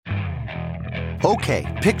Okay,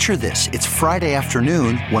 picture this. It's Friday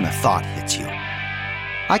afternoon when a thought hits you.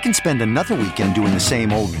 I can spend another weekend doing the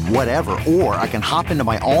same old whatever, or I can hop into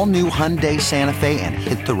my all-new Hyundai Santa Fe and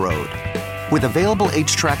hit the road. With available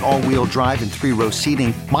H-Track all-wheel drive and 3-row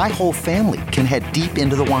seating, my whole family can head deep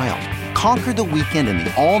into the wild. Conquer the weekend in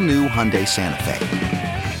the all-new Hyundai Santa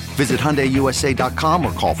Fe. Visit HyundaiUSA.com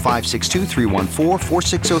or call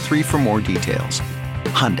 562-314-4603 for more details.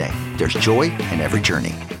 Hyundai, there's joy in every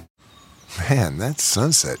journey. Man, that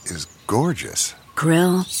sunset is gorgeous.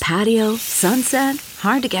 Grill, patio, sunset.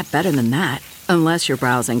 Hard to get better than that. Unless you're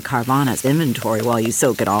browsing Carvana's inventory while you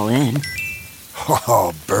soak it all in.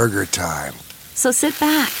 Oh, burger time. So sit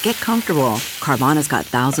back, get comfortable. Carvana's got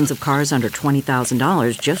thousands of cars under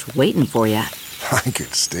 $20,000 just waiting for you. I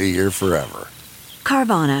could stay here forever.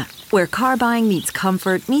 Carvana, where car buying meets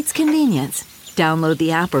comfort meets convenience. Download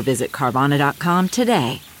the app or visit Carvana.com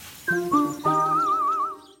today.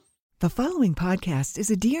 The following podcast is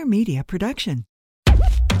a Dear Media production.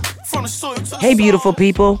 Hey, beautiful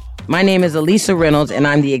people. My name is Elisa Reynolds, and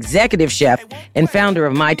I'm the executive chef and founder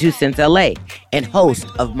of My Two Cents LA and host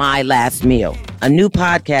of My Last Meal, a new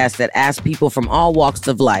podcast that asks people from all walks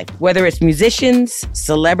of life, whether it's musicians,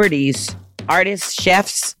 celebrities, artists,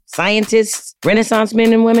 chefs, scientists, Renaissance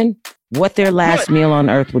men and women, what their last meal on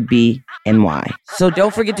earth would be and why. So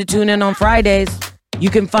don't forget to tune in on Fridays. You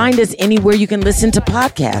can find us anywhere you can listen to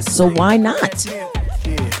podcasts, so why not? Let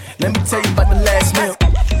me tell you about the last meal.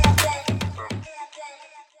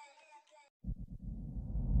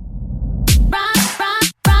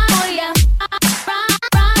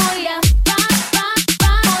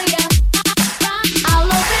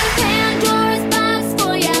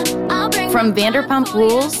 From Vanderpump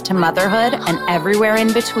Rules to motherhood and everywhere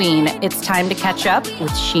in between, it's time to catch up with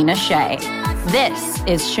Sheena Shea. This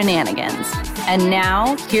is Shenanigans. And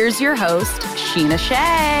now, here's your host, Sheena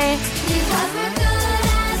Shea.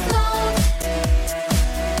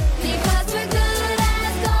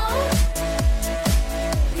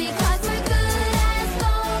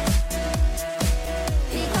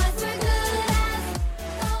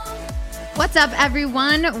 What's up,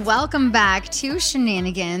 everyone? Welcome back to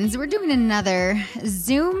Shenanigans. We're doing another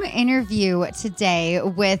Zoom interview today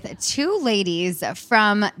with two ladies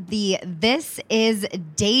from the This Is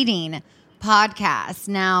Dating podcast.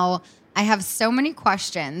 Now, I have so many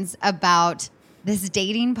questions about this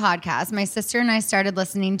dating podcast. My sister and I started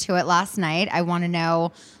listening to it last night. I want to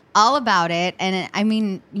know all about it. And I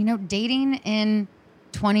mean, you know, dating in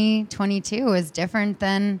 2022 is different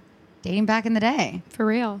than dating back in the day. For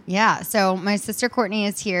real. Yeah. So my sister Courtney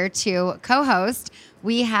is here to co-host.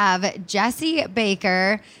 We have Jessie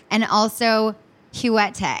Baker and also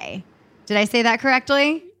Hiwote. Did I say that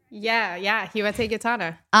correctly? Yeah. Hiwote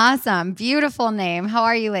Gitana. Awesome. Beautiful name. How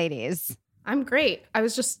are you ladies? I'm great. I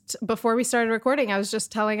was just, before we started recording, I was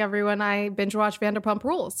just telling everyone I binge watch Vanderpump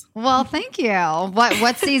Rules. Well, thank you.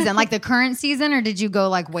 What season? Like the current season, or did you go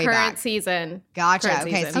like way back? Current season. Gotcha. Current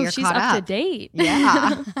okay, season. so you're she's caught up up. to date.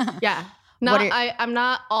 Yeah. Yeah. I'm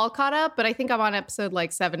not all caught up, but I think I'm on episode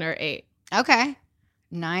like 7 or 8. Okay.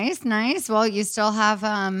 Nice. Well, you still have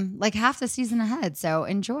like half the season ahead, so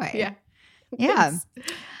enjoy. Yeah. Yeah.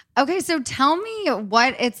 Okay, so tell me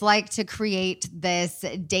what it's like to create this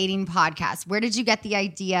dating podcast. Where did you get the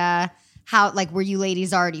idea? How, like, were you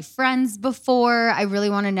ladies already friends before? I really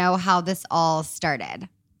want to know how this all started.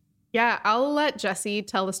 Yeah, I'll let Jessie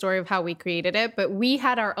tell the story of how we created it, but we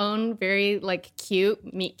had our own very like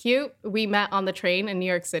cute meet cute. We met on the train in New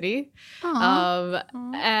York City.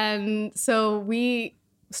 And so we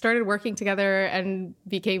started working together and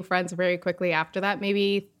became friends very quickly after that,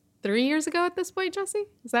 maybe 3 years ago at this point, Jessie?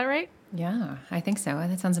 Is that right? Yeah, I think so.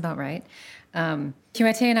 That sounds about right.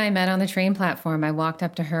 Hiwote and I met on the train platform. I walked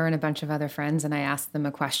up to her and a bunch of other friends and I asked them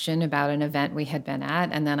a question about an event we had been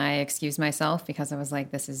at. And then I excused myself because I was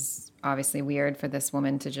like, this is obviously weird for this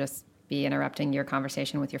woman to just be interrupting your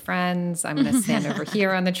conversation with your friends. I'm going to stand over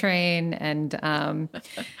here on the train. And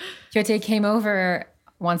Hiwote came over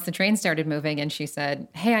once the train started moving and she said,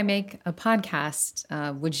 hey, I make a podcast.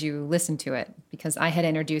 Would you listen to it? Because I had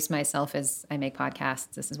introduced myself as I make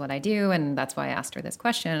podcasts. This is what I do. And that's why I asked her this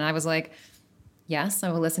question. And I was like, yes,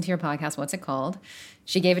 I will listen to your podcast. What's it called?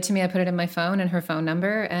 She gave it to me. I put it in my phone and her phone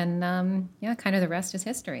number. And kind of the rest is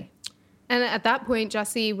history. And at that point,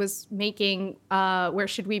 Jessie was making Where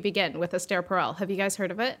Should We Begin with Esther Perel. Have you guys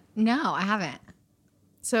heard of it? No, I haven't.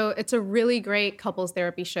 So it's a really great couples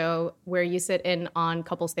therapy show where you sit in on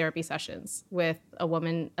couples therapy sessions with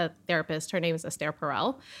a therapist. Her name is Esther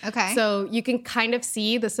Perel. Okay. So you can kind of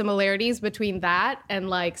see the similarities between that and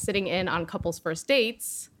like sitting in on couples first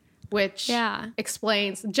dates, which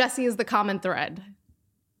explains Jessie is the common thread.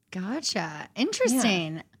 Gotcha.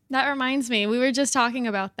 Interesting. Yeah. That reminds me, we were just talking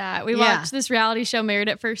about that. We watched this reality show, Married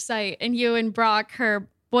at First Sight, and you and Brock, her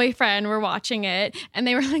boyfriend, were watching it, and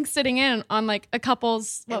they were like sitting in on like a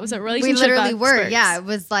couple's, relationship We literally experts. were. Yeah. It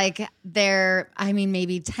was like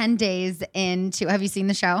maybe 10 days into, have you seen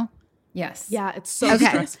the show? Yes. Yeah, it's so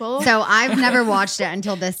stressful. So I've never watched it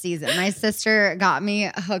until this season. My sister got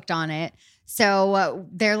me hooked on it. So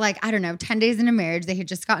they're like, 10 days into marriage. They had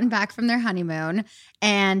just gotten back from their honeymoon,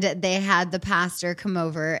 and they had the pastor come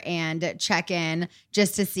over and check in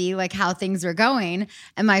just to see like how things were going.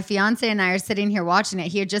 And my fiance and I are sitting here watching it.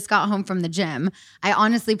 He had just got home from the gym. I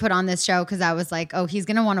honestly put on this show because I was like, oh, he's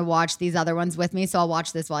going to want to watch these other ones with me. So I'll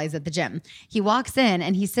watch this while he's at the gym. He walks in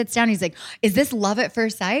and he sits down. He's like, is this Love at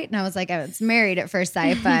First Sight? And I was like, oh, it's Married at First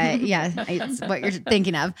Sight, but yeah, it's what you're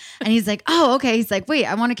thinking of. And he's like, oh, okay. He's like, wait,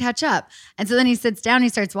 I want to catch up. And so then he sits down, he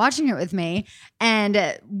starts watching it with me.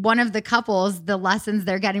 And one of the couples, the lessons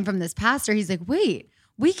they're getting from this pastor, he's like, wait,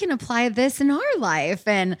 we can apply this in our life.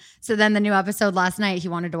 And so then the new episode last night, he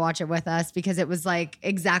wanted to watch it with us because it was like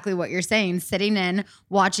exactly what you're saying, sitting in,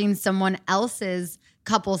 watching someone else's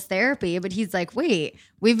couples therapy. But he's like, wait,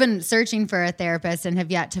 we've been searching for a therapist and have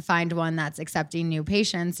yet to find one that's accepting new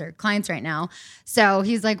patients or clients right now. So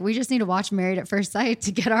he's like, we just need to watch Married at First Sight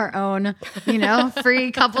to get our own,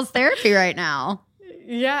 free couples therapy right now.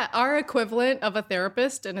 Yeah, our equivalent of a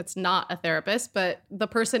therapist, and it's not a therapist, but the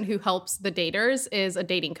person who helps the daters is a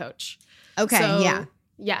dating coach. Okay, so,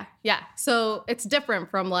 Yeah. So it's different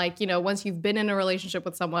from like, once you've been in a relationship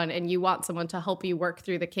with someone and you want someone to help you work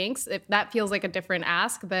through the kinks, if that feels like a different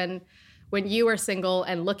ask than when you are single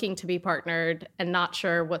and looking to be partnered and not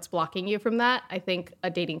sure what's blocking you from that, I think a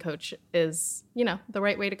dating coach is, the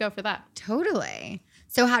right way to go for that. Totally.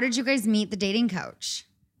 So how did you guys meet the dating coach?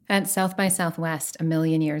 At South by Southwest a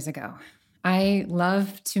million years ago. I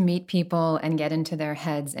love to meet people and get into their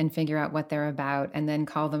heads and figure out what they're about and then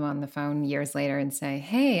call them on the phone years later and say,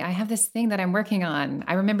 hey, I have this thing that I'm working on.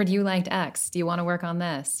 I remembered you liked X. Do you want to work on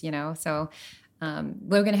this? So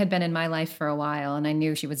Logan had been in my life for a while, and I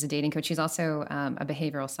knew she was a dating coach. She's also a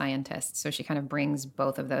behavioral scientist. So she kind of brings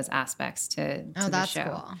both of those aspects to the show. That's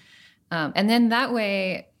cool. And then that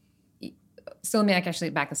way, so let me actually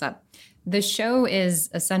back this up. The show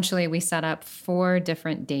is essentially, we set up 4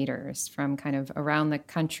 different daters from kind of around the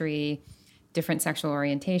country, different sexual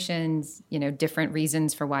orientations, different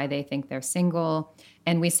reasons for why they think they're single.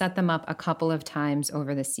 And we set them up a couple of times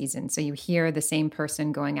over the season. So you hear the same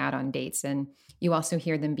person going out on dates, and you also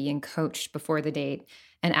hear them being coached before the date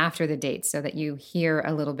and after the date, so that you hear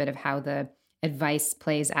a little bit of how the advice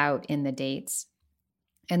plays out in the dates.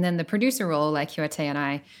 And then the producer role, like Hiwote and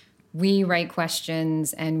I, we write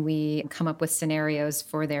questions and we come up with scenarios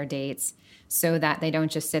for their dates so that they don't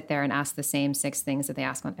just sit there and ask the same 6 things that they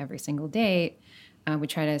ask on every single date. We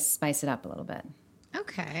try to spice it up a little bit.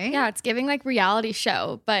 Okay. Yeah, it's giving like reality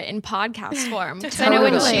show, but in podcast form. Totally. I know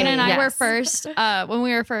when Sheena and I were first, when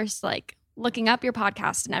we were first like looking up your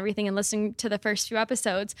podcast and everything and listening to the first few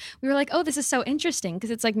episodes, we were like, oh, this is so interesting, because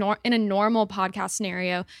it's like in a normal podcast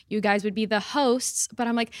scenario, you guys would be the hosts, but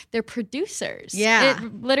I'm like, they're producers. Yeah.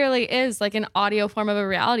 It literally is like an audio form of a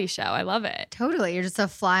reality show. I love it. Totally. You're just a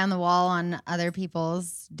fly on the wall on other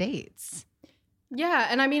people's dates. Yeah.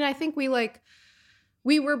 And I mean, I think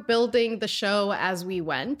we were building the show as we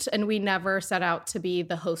went, and we never set out to be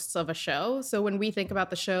the hosts of a show. So when we think about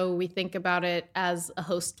the show, we think about it as a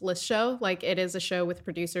hostless show. Like, it is a show with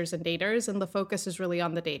producers and daters, and the focus is really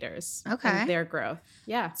on the daters and their growth.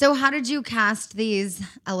 Yeah. So how did you cast these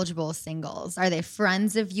eligible singles? Are they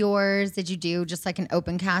friends of yours? Did you do just like an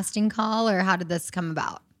open casting call, or how did this come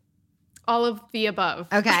about? All of the above.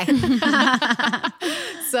 Okay.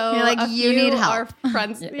 So you're like, you need help. Our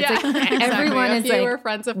friends. Yeah, exactly. Everyone is like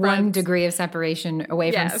friends of one friends. degree of separation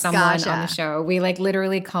away from someone on the show. We like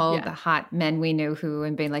literally called the hot men we knew who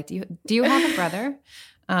and being like, do you have a brother?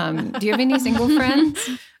 Do you have any single friends?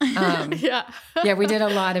 Yeah, we did a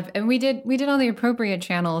lot of, and we did all the appropriate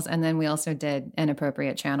channels, and then we also did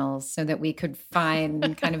inappropriate channels so that we could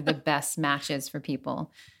find kind of the best matches for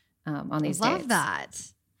people on these dates. Love that.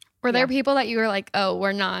 Were there people that you were like, oh,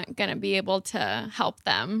 we're not going to be able to help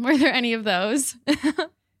them? Were there any of those?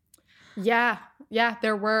 Yeah,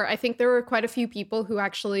 there were. I think there were quite a few people who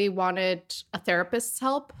actually wanted a therapist's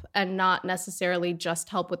help and not necessarily just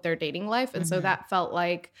help with their dating life. And so that felt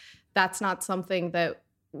like that's not something that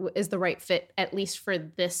is the right fit, at least for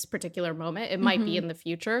this particular moment. It might be in the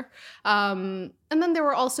future. And then there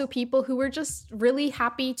were also people who were just really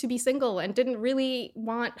happy to be single and didn't really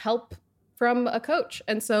want help from a coach.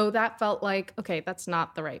 And so that felt like, okay, that's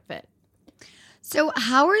not the right fit. So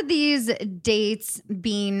how are these dates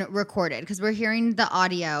being recorded? Because we're hearing the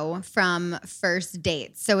audio from first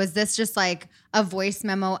dates. So is this just like a voice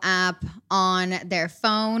memo app on their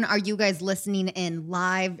phone? Are you guys listening in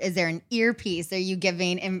live? Is there an earpiece? Are you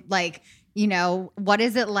giving what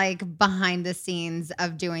is it like behind the scenes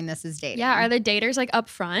of doing this as dating? Yeah, are the daters like up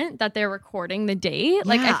front that they're recording the date?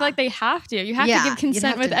 Like I feel like they have to. You have to give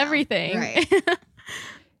consent with everything. Right.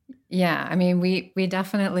 Yeah, I mean, we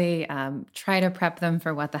definitely try to prep them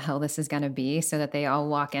for what the hell this is going to be so that they all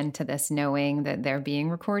walk into this knowing that they're being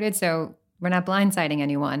recorded. So we're not blindsiding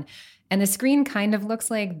anyone. And the screen kind of looks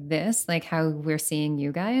like this, like how we're seeing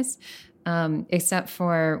you guys, except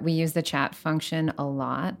for we use the chat function a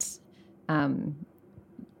lot.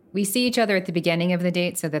 We see each other at the beginning of the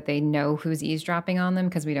date so that they know who's eavesdropping on them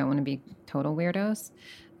because we don't want to be total weirdos.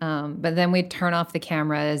 But then we turn off the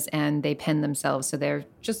cameras and they pin themselves. So they're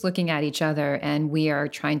just looking at each other and we are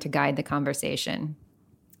trying to guide the conversation.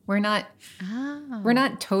 We're not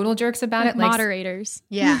total jerks about it. Like moderators.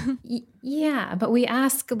 Yeah. Yeah. But we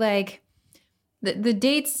ask like the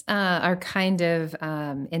dates are kind of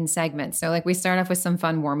in segments. So like we start off with some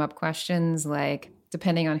fun warm-up questions, like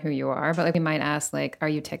depending on who you are, but like we might ask like, are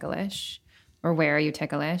you ticklish? Or where are you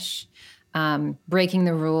ticklish? Breaking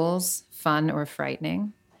the rules, fun or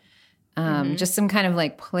frightening. Just some kind of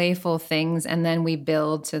like playful things. And then we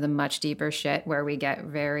build to the much deeper shit where we get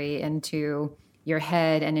very into your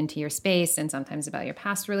head and into your space and sometimes about your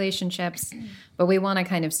past relationships. But we want to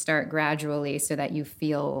kind of start gradually so that you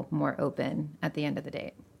feel more open at the end of the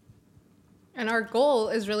date. And our goal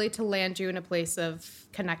is really to land you in a place of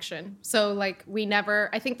connection. So like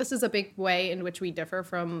I think this is a big way in which we differ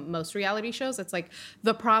from most reality shows. It's like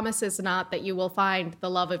the promise is not that you will find the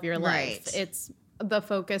love of your life. The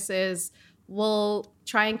focus is we'll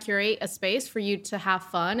try and curate a space for you to have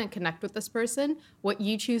fun and connect with this person. What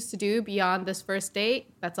you choose to do beyond this first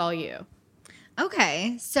date, that's all you.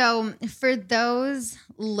 Okay. So for those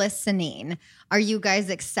listening, are you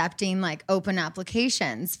guys accepting like open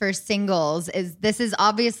applications for singles? This is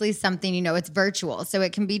obviously something, it's virtual, so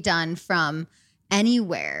it can be done from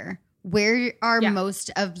anywhere. Where are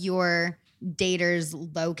most of your daters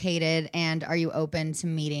located, and are you open to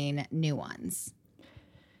meeting new ones?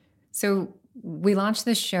 So we launched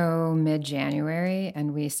the show mid-January,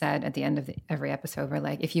 and we said at the end of every episode, we're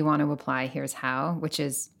like, if you want to apply, here's how, which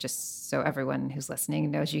is just so everyone who's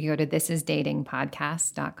listening knows, you can go to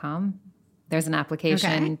thisisdatingpodcast.com. There's an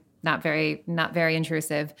application, not very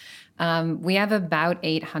intrusive. We have about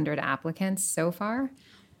 800 applicants so far.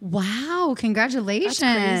 Wow, congratulations.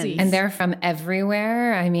 That's crazy. And they're from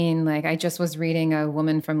everywhere. I mean, like I just was reading a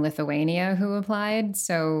woman from Lithuania who applied.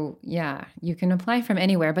 So yeah, you can apply from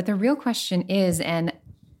anywhere. But the real question is, and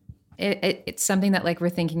it's something that like we're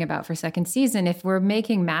thinking about for second season, if we're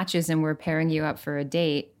making matches and we're pairing you up for a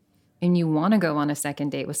date and you want to go on a second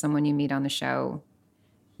date with someone you meet on the show,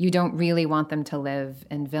 you don't really want them to live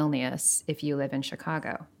in Vilnius if you live in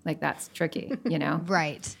Chicago. Like that's tricky,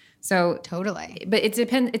 Right. So totally. But it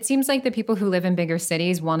depends. It seems like the people who live in bigger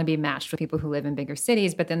cities want to be matched with people who live in bigger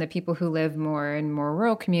cities. But then the people who live more in more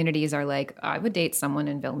rural communities are like, I would date someone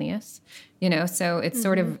in Vilnius, So it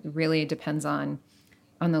sort of really depends on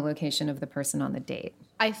the location of the person on the date.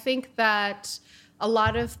 I think that a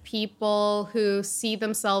lot of people who see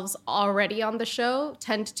themselves already on the show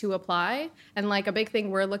tend to apply. And like a big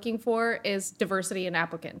thing we're looking for is diversity in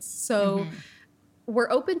applicants. So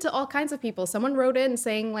we're open to all kinds of people. Someone wrote in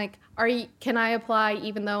saying like, can I apply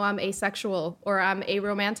even though I'm asexual or I'm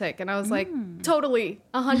aromantic? And I was like, totally,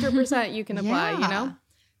 100% you can apply,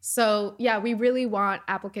 So yeah, we really want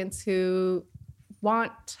applicants who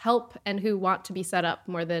want help and who want to be set up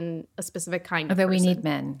more than a specific kind of person. We need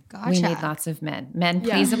men. Gotcha. We need lots of men. Men,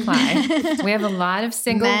 please apply. We have a lot of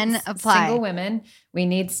single women. We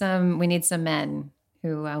need some men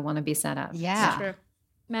who want to be set up. Yeah. True.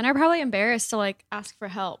 Men are probably embarrassed to like ask for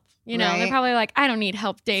help. They're probably like, I don't need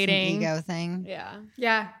help dating. It's an ego thing. Yeah.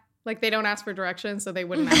 Yeah. Like they don't ask for directions, so they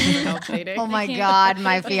wouldn't ask for help dating. Oh my God,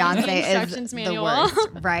 my fiance is manual. the worst,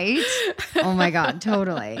 right? Oh my God,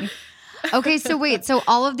 totally. Okay, so wait, so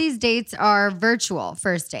all of these dates are virtual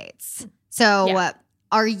first dates. So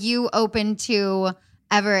are you open to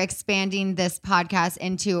ever expanding this podcast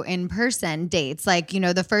into in-person dates? Like,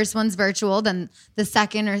 the first one's virtual, then the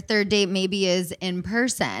second or third date maybe is in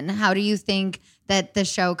person. How do you think that the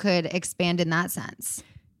show could expand in that sense?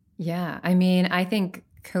 Yeah, I mean, I think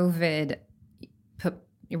COVID put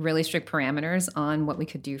really strict parameters on what we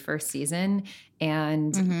could do first season.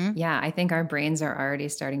 And I think our brains are already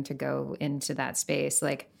starting to go into that space.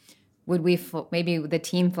 Like would we maybe the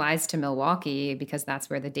team flies to Milwaukee because that's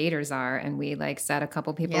where the daters are, and we like set a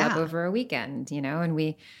couple people up over a weekend, and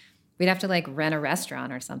we'd have to like rent a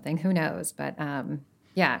restaurant or something. Who knows? But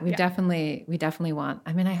we definitely want.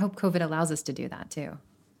 I mean, I hope COVID allows us to do that too.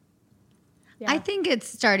 Yeah. I think it's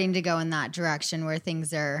starting to go in that direction where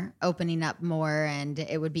things are opening up more, and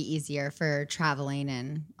it would be easier for traveling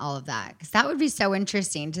and all of that. Because that would be so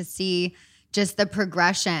interesting to see just the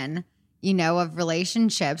progression, of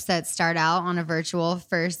relationships that start out on a virtual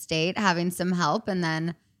first date, having some help, and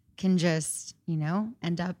then can just,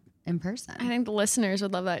 end up in person. I think the listeners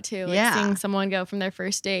would love that too. Like seeing someone go from their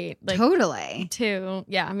first date totally to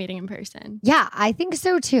meeting in person. Yeah, I think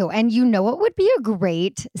so too. And what would be a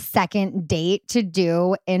great second date to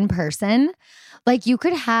do in person? Like you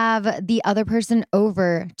could have the other person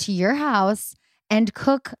over to your house and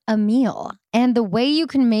cook a meal. And the way you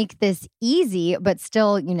can make this easy, but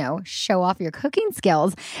still, show off your cooking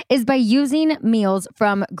skills is by using meals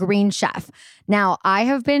from Green Chef. Now, I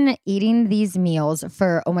have been eating these meals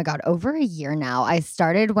for, over a year now. I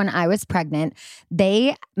started when I was pregnant.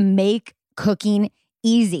 They make cooking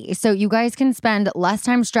easy. So you guys can spend less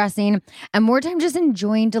time stressing and more time just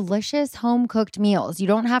enjoying delicious home-cooked meals. You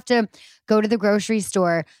don't have to go to the grocery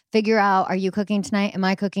store, figure out, are you cooking tonight? Am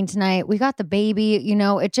I cooking tonight? We got the baby,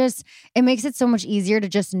 it makes it so much easier to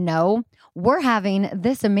just know we're having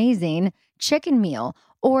this amazing chicken meal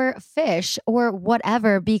or fish or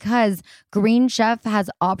whatever, because Green Chef has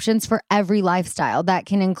options for every lifestyle that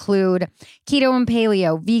can include keto and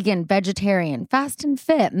paleo, vegan, vegetarian, fast and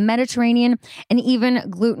fit, Mediterranean, and even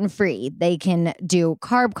gluten-free. They can do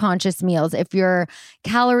carb-conscious meals if you're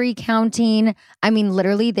calorie counting. I mean,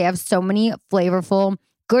 literally, they have so many flavorful,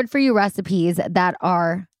 good-for-you recipes that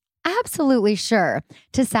are absolutely sure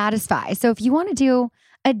to satisfy. So if you want to do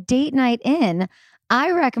a date night in,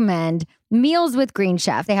 I recommend Meals with Green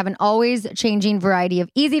Chef. They have an always changing variety of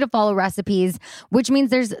easy to follow recipes, which means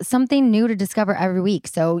there's something new to discover every week,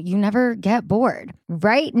 so you never get bored.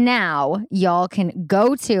 Right now, y'all can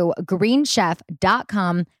go to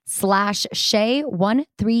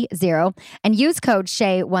greenchef.com/Shay130 and use code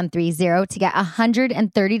Shay130 to get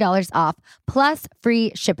 $130 off plus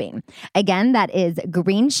free shipping. Again, that is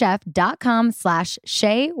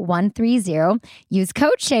greenchef.com/Shay130. Use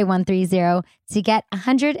code Shay130 to get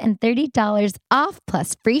 $130 off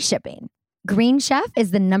plus free shipping. Green Chef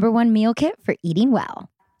is the #1 meal kit for eating well.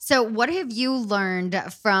 So what have you learned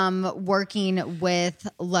from working with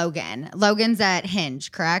Logan? Logan's at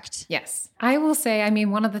Hinge, correct? Yes. I will say,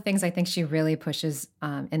 one of the things I think she really pushes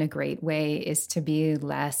in a great way is to be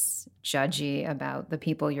less judgy about the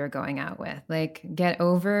people you're going out with. Like, get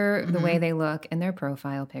over the way they look in their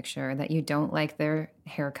profile picture, that you don't like their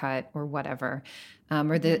haircut or whatever,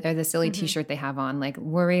 or the silly t-shirt they have on. Like,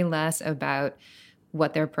 worry less about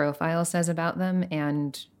what their profile says about them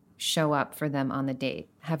and show up for them on the date.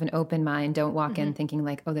 Have an open mind. Don't walk in thinking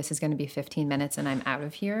like, oh, this is going to be 15 minutes and I'm out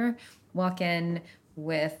of here. Walk in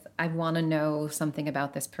with, I want to know something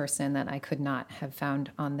about this person that I could not have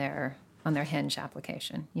found on their Hinge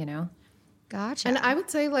application, Gotcha. And I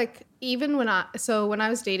would say, like, even when I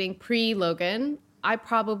was dating pre-Logan, I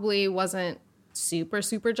probably wasn't super,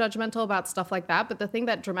 super judgmental about stuff like that. But the thing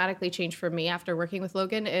that dramatically changed for me after working with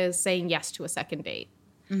Logan is saying yes to a second date.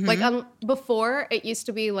 Like, before, it used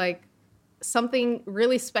to be like something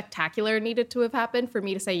really spectacular needed to have happened for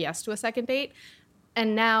me to say yes to a second date.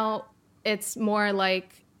 And now it's more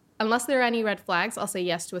like, unless there are any red flags, I'll say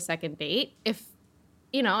yes to a second date. If,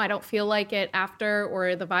 I don't feel like it after,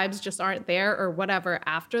 or the vibes just aren't there or whatever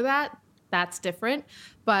after that, that's different.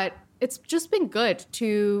 But it's just been good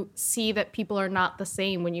to see that people are not the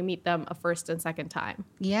same when you meet them a first and second time.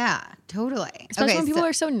 Yeah, totally. Especially when people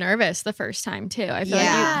are so nervous the first time too. I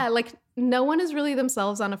feel like no one is really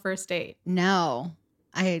themselves on a first date. No.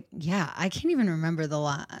 I can't even remember the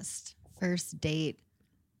last first date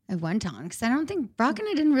I went on, because I don't think Brock and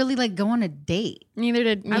I didn't really like go on a date. Neither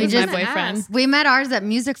did my boyfriend. We met ours at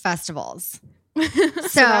music festivals.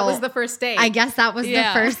 So that was the first date. I guess that was the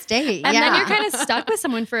first date. And then you're kind of stuck with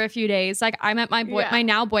someone for a few days. Like, I met my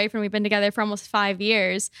now boyfriend. We've been together for almost 5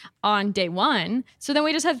 years on day 1. So then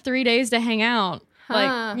we just had 3 days to hang out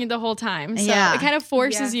like the whole time. So it kind of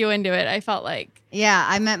forces you into it, I felt like. Yeah,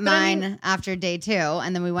 I met mine after day 2,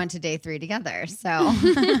 and then we went to day 3 together. So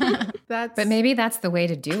but maybe that's the way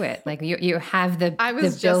to do it. Like, you have the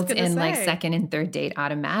built-in like second and third date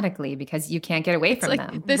automatically, because you can't get away from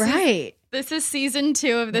them. This is season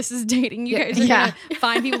 2 of This Is Dating. You guys are gonna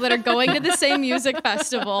find people that are going to the same music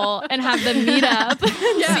festival and have them meet up.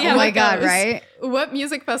 Oh my God, right? What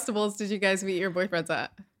music festivals did you guys meet your boyfriends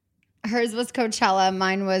at? Hers was Coachella.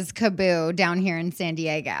 Mine was Kaboo down here in San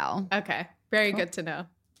Diego. Okay. Very good to know.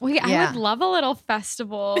 Wait, I would love a little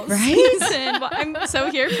festival Right? season. Well, I'm so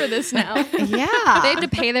here for this now. Yeah. They have to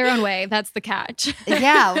pay their own way. That's the catch.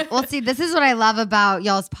 Yeah. Well, see, this is what I love about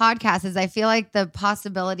y'all's podcast is I feel like the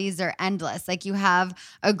possibilities are endless. Like you have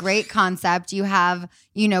a great concept. You have,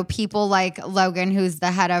 people like Logan, who's the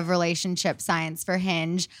head of relationship science for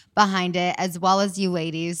Hinge behind it, as well as you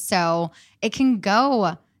ladies. So it can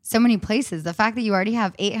go so many places. The fact that you already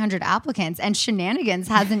have 800 applicants and Shenanigans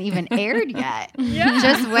hasn't even aired yet. Yeah.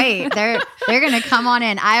 Just wait. They're going to come on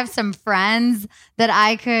in. I have some friends that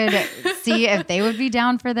I could see if they would be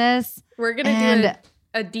down for this. We're going to do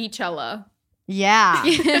a D-cella. Yeah.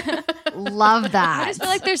 Love that. I just feel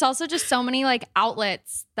like there's also just so many like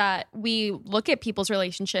outlets that we look at people's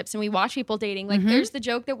relationships and we watch people dating. Like there's the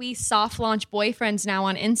joke that we soft launch boyfriends now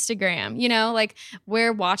on Instagram, like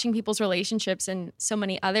we're watching people's relationships in so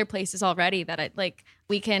many other places already that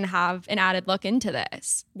we can have an added look into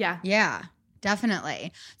this. Yeah. Yeah,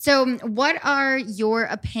 definitely. So what are your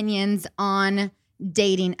opinions on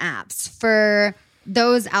dating apps for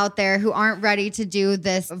those out there who aren't ready to do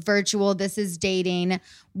this virtual, this is dating?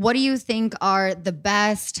 What do you think are the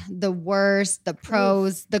best, the worst, the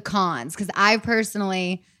pros, the cons? Because I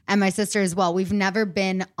personally, and my sister as well, we've never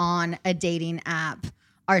been on a dating app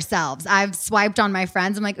ourselves. I've swiped on my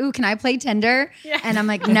friends. I'm like, ooh, can I play Tinder? Yeah. And I'm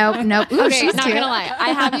like, nope. Ooh, okay, she's not cute. gonna lie. I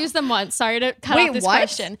have used them once. Sorry to cut off this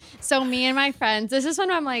question. So me and my friends, this is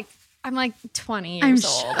when I'm like 20 years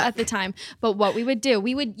old at the time. But what we would do,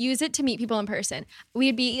 we would use it to meet people in person.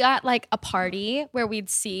 We'd be at like a party where we'd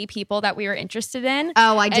see people that we were interested in.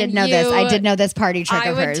 Oh, I did know this. I did know this party trick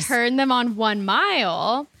of hers. I would turn them on 1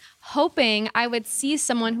 Mile, hoping I would see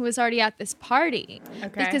someone who was already at this party.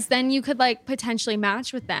 Okay. Because then you could like potentially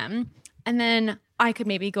match with them. And then I could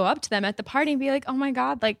maybe go up to them at the party and be like, oh my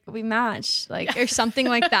God, like we matched, like, or something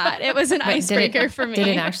like that. It was an icebreaker for me. Did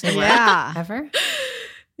it actually work? Yeah. Ever?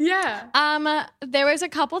 Yeah. There was a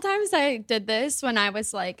couple times I did this when I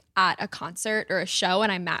was like at a concert or a show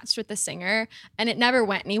and I matched with the singer and it never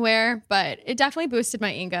went anywhere, but it definitely boosted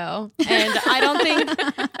my ego. And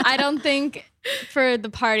I don't think for the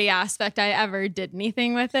party aspect I ever did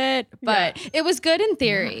anything with it, but it was good in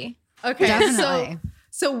theory. Okay. Definitely.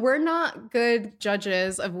 So we're not good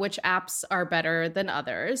judges of which apps are better than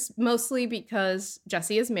others, mostly because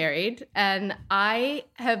Jesse is married and I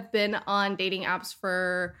have been on dating apps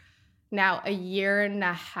for now a year and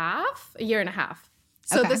a half.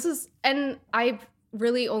 So this is, and I've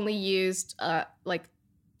really only used like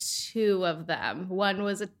 2 of them. One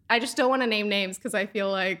was, I just don't want to name names because I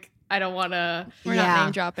feel like I don't want to not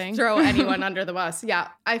name dropping. Throw anyone under the bus. Yeah.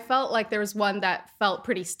 I felt like there was one that felt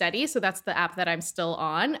pretty steady. So that's the app that I'm still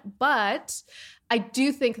on. But I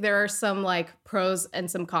do think there are some like pros and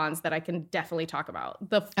some cons that I can definitely talk about.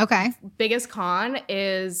 The biggest con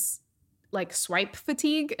is like swipe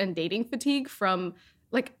fatigue and dating fatigue from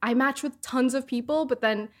like I match with tons of people, but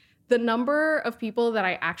then the number of people that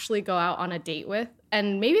I actually go out on a date with,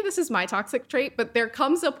 and maybe this is my toxic trait, but there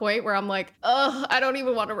comes a point where I'm like, ugh, I don't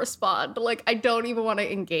even want to respond. Like, I don't even want to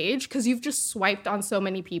engage because you've just swiped on so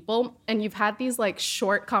many people and you've had these like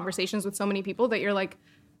short conversations with so many people that you're like,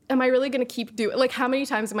 am I really going to keep doing, like, how many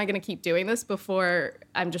times am I going to keep doing this before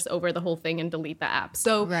I'm just over the whole thing and delete the app?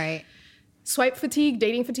 So swipe fatigue,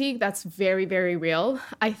 dating fatigue, that's very, very real.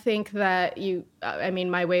 I think that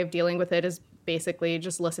my way of dealing with it is basically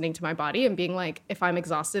just listening to my body and being like, if I'm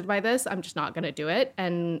exhausted by this, I'm just not going to do it.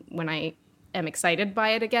 And when I am excited by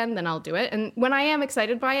it again, then I'll do it. And when I am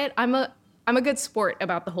excited by it, I'm a good sport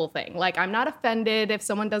about the whole thing. Like, I'm not offended if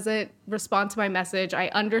someone doesn't respond to my message. I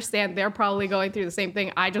understand they're probably going through the same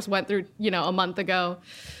thing I just went through, a month ago.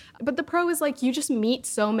 But the pro is like, you just meet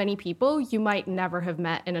so many people you might never have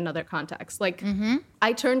met in another context. Like,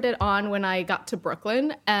 I turned it on when I got to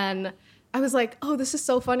Brooklyn and I was like, oh, this is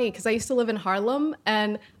so funny because I used to live in Harlem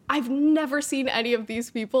and I've never seen any of these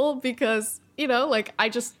people because, like I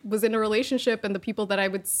just was in a relationship and the people that I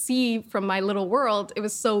would see from my little world, it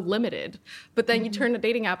was so limited. But then you turn a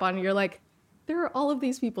dating app on and you're like, there are all of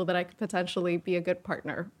these people that I could potentially be a good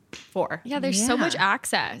partner for. Yeah, there's so much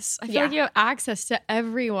access. I feel like you have access to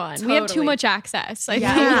everyone. Totally. We have too much access. A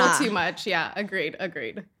little too much. Yeah, agreed.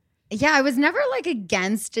 Yeah, I was never like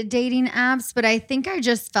against dating apps, but I think I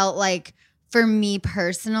just felt like for me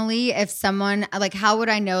personally, if someone like, how would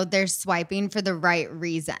I know they're swiping for the right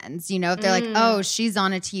reasons? If they're like, oh, she's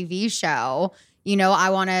on a TV show, I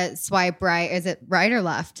want to swipe right. Is it right or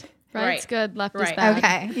left? Right's good, left is bad.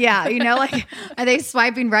 Okay. Yeah. Like, are they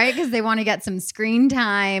swiping right because they want to get some screen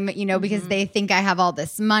time, because they think I have all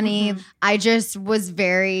this money? I just was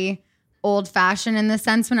very old fashioned in the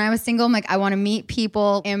sense when I was single. I'm like, I want to meet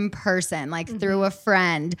people in person, like through a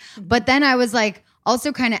friend. But then I was like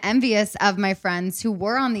also kind of envious of my friends who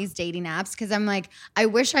were on these dating apps because I'm like, I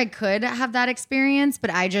wish I could have that experience,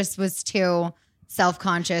 but I just was too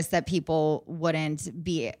self-conscious that people wouldn't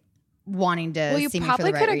be wanting to see me for the right reasons. Well,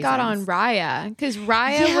 you probably could have got on Raya because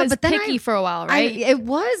Raya was picky for a while, right? It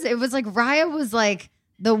was like Raya was like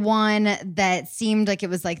the one that seemed like it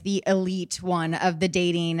was like the elite one of the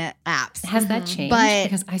dating apps. Has that changed? But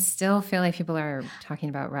because I still feel like people are talking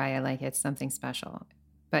about Raya like it's something special.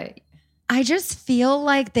 But I just feel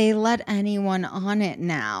like they let anyone on it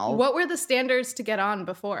now. What were the standards to get on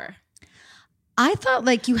before? I thought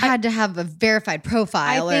like you had to have a verified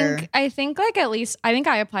profile. I think like at least I think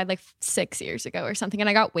I applied like 6 years ago or something, and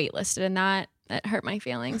I got waitlisted, and that hurt my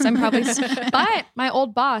feelings. I'm probably, but my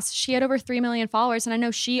old boss, she had over 3 million followers, and I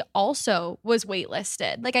know she also was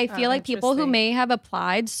waitlisted. Like I feel like people who may have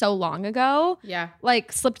applied so long ago,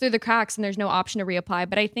 like slipped through the cracks, and there's no option to reapply.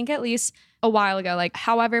 But I think at least a while ago, like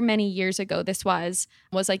however many years ago this was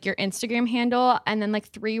like your Instagram handle and then like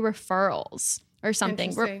 3 referrals or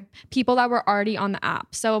something. People that were already on the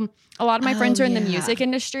app. So a lot of my friends are in the music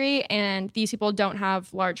industry, and these people don't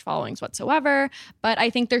have large followings whatsoever. But I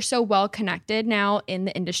think they're so well connected now in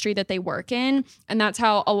the industry that they work in. And that's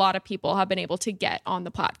how a lot of people have been able to get on the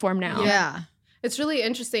platform now. Yeah. It's really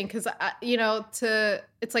interesting because,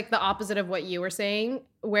 it's like the opposite of what you were saying,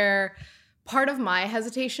 where part of my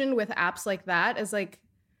hesitation with apps like that is like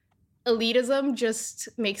elitism just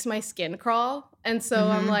makes my skin crawl. And so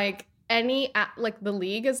I'm like, like the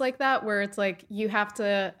league is like that, where it's like you have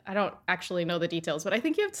to, I don't actually know the details, but I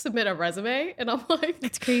think you have to submit a resume, and I'm like,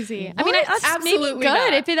 it's crazy. What? I mean, that's Absolutely maybe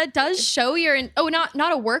good not. if that does show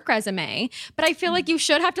not a work resume, but I feel like you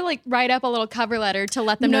should have to like write up a little cover letter to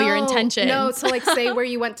let them know your intentions. No, to like say where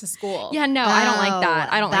you went to school. Yeah, no, I don't like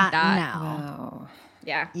that. I don't like that. No.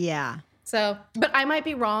 Yeah. Yeah. So, but I might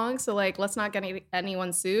be wrong. So like, let's not get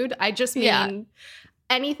anyone sued. I just mean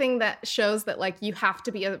anything that shows that like you have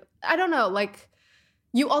to be I don't know, like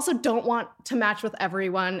you also don't want to match with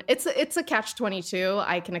everyone. It's a catch-22.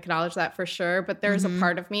 I can acknowledge that for sure. But there's a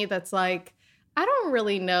part of me that's like, I don't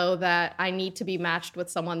really know that I need to be matched with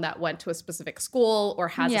someone that went to a specific school or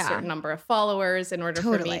has a certain number of followers in order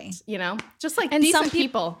for me, just like and decent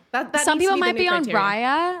people. That some people might be on criteria.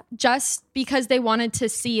 Raya just because they wanted to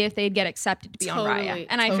see if they'd get accepted to be on Raya.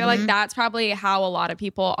 And I feel like that's probably how a lot of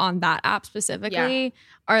people on that app specifically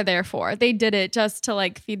are there for. They did it just to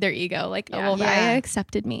like feed their ego. Like, Raya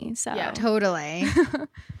accepted me. So Totally.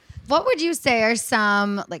 What would you say are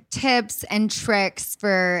some like tips and tricks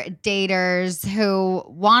for daters who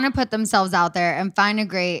want to put themselves out there and find a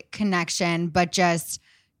great connection, but just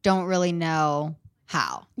don't really know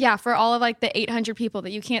how? Yeah, for all of like the 800 people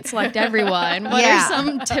that you can't select everyone, what are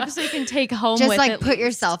some tips we can take home just with like put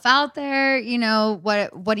yourself out there,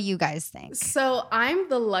 what do you guys think? So I'm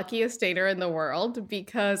the luckiest dater in the world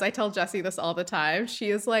because I tell Jessie this all the time.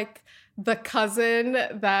 She is like the cousin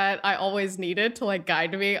that I always needed to like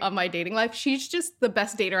guide me on my dating life. She's just the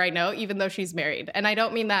best dater I know, even though she's married. And I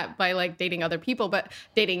don't mean that by like dating other people, but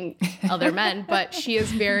dating other men. But she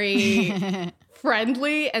is very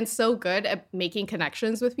friendly and so good at making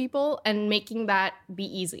connections with people and making that be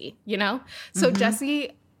easy, So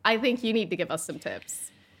Jessie, I think you need to give us some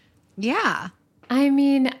tips. Yeah. I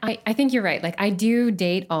mean, I think you're right. Like I do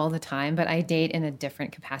date all the time, but I date in a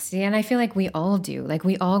different capacity. And I feel like we all do. Like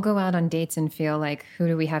we all go out on dates and feel like, who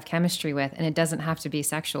do we have chemistry with? And it doesn't have to be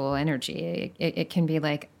sexual energy. It can be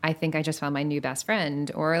like, I think I just found my new best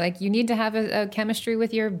friend. Or like you need to have a chemistry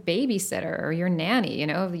with your babysitter or your nanny.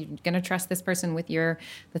 You're going to trust this person with the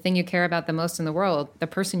thing you care about the most in the world, the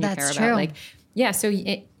person you care about. Like, yeah, so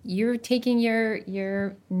you're taking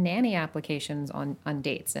your nanny applications on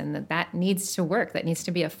dates, and that needs to work. That needs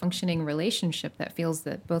to be a functioning relationship that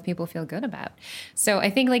both people feel good about. So I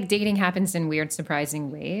think like dating happens in weird,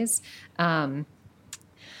 surprising ways. Some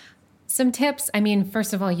tips. I mean,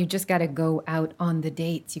 first of all, you just got to go out on the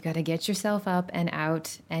dates. You got to get yourself up and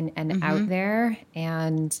out and out there.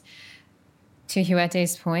 And to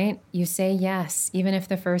Hiwote's point, you say yes, even if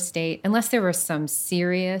the first date, unless there were some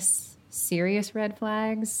serious red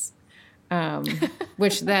flags,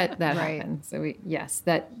 which that happens. So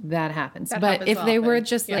that happens. But if they were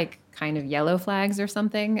just like kind of yellow flags or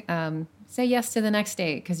something, say yes to the next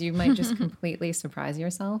date because you might just completely surprise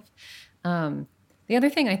yourself. The other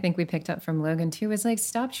thing I think we picked up from Logan too is like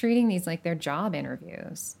stop treating these like they're job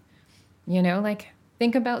interviews. Like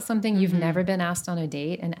Think about something you've never been asked on a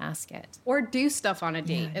date and ask it. Or do stuff on a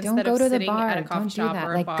date instead Don't go of to the sitting bar. at a coffee Don't do shop that.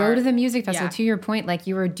 or a Like bar. go to the music festival. Yeah. To your point, like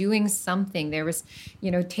you were doing something. There was,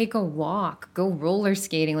 take a walk, go roller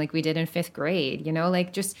skating like we did in 5th grade,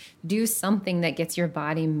 like just do something that gets your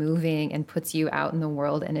body moving and puts you out in the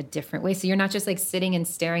world in a different way. So you're not just like sitting and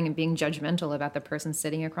staring and being judgmental about the person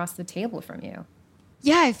sitting across the table from you.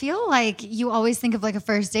 Yeah, I feel like you always think of like a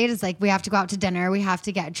first date as like we have to go out to dinner, we have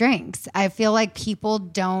to get drinks. I feel like people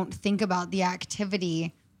don't think about the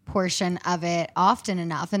activity portion of it often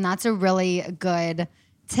enough, and that's a really good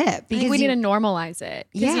tip. Because we need to normalize it.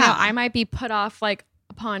 Yeah, I might be put off like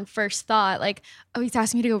upon first thought, like, oh, he's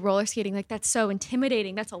asking me to go roller skating. Like that's so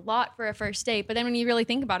intimidating. That's a lot for a first date. But then when you really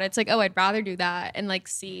think about it, it's like, oh, I'd rather do that and like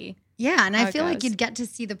see. Yeah, and I feel like you'd get to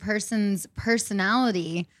see the person's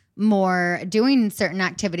personality more doing certain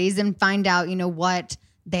activities and find out, what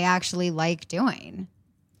they actually like doing.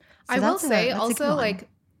 So I will say also like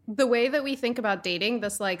the way that we think about dating,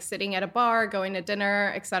 this like sitting at a bar, going to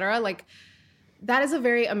dinner, etc. Like that is a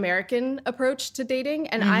very American approach to dating.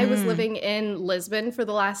 And I was living in Lisbon for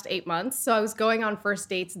the last 8 months. So I was going on first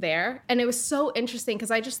dates there. And it was so interesting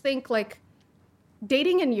because I just think like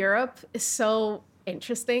dating in Europe is so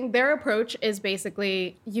interesting. Their approach is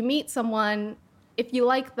basically you meet someone, if you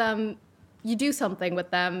like them, you do something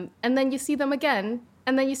with them, and then you see them again,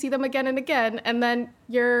 and then you see them again and again, and then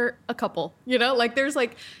you're a couple, Like there's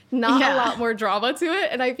like not a lot more drama to it.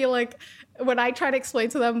 And I feel like when I try to explain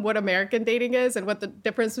to them what American dating is and what the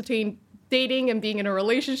difference between dating and being in a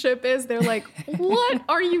relationship is, they're like, what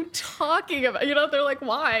are you talking about? They're like,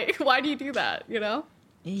 why? Why do you do that?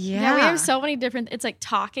 Yeah, we have so many different, it's like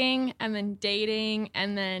talking and then dating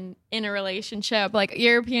and then in a relationship. Like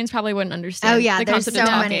Europeans probably wouldn't understand. Oh yeah, the there's concept so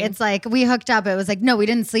of many. It's like we hooked up. It was like, no, we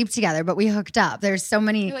didn't sleep together, but we hooked up. There's so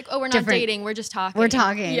many. You're like, oh, we're not dating. We're just talking. We're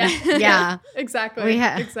talking. Yeah. Exactly.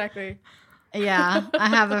 Exactly. Yeah. I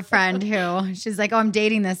have a friend who she's like, oh, I'm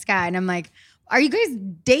dating this guy. And I'm like, are you guys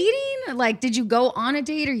dating? Like, did you go on a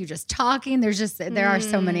date or are you just talking? There are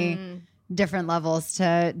so many different levels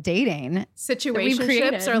to dating.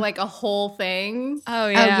 Situationships are like a whole thing. Oh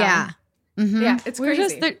yeah. Yeah, it's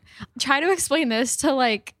crazy. Try to explain this to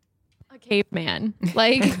like a caveman.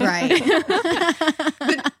 Like right.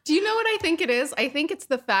 But do you know what I think it is? I think it's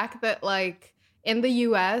the fact that like in the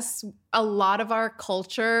US, a lot of our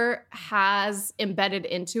culture has embedded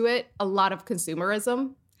into it a lot of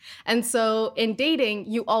consumerism. And so in dating,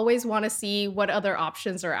 you always want to see what other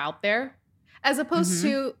options are out there. As opposed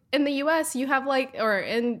to in the US, you have like, or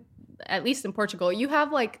at least in Portugal, you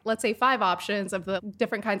have like, let's say 5 options of the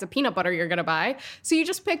different kinds of peanut butter you're going to buy. So you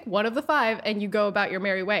just pick one of the 5 and you go about your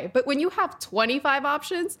merry way. But when you have 25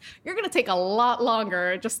 options, you're going to take a lot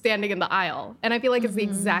longer just standing in the aisle. And I feel like it's the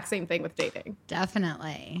exact same thing with dating.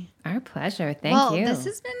 Definitely. Our pleasure. Thank you. Well, this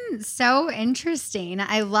has been so interesting.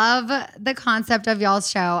 I love the concept of y'all's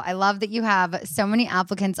show. I love that you have so many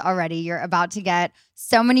applicants already. You're about to get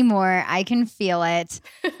so many more. I can feel it.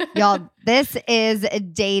 Y'all, this is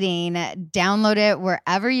Dating. Download it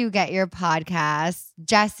wherever you get your podcasts.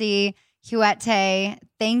 Jesse, Hiwote,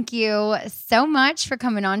 thank you so much for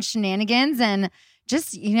coming on Shenanigans and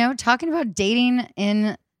just, talking about dating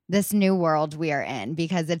in this new world we are in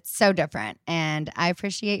because it's so different. And I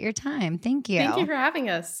appreciate your time. Thank you. Thank you for having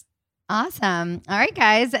us. Awesome. All right,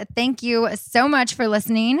 guys. Thank you so much for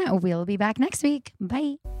listening. We'll be back next week.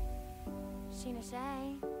 Bye. Sheena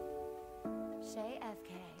Shea. Shea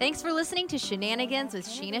FK. Thanks for listening to Shenanigans with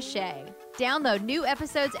Sheena Shea. Download new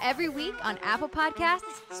episodes every week on Apple Podcasts,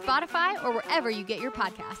 Spotify, or wherever you get your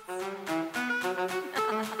podcasts.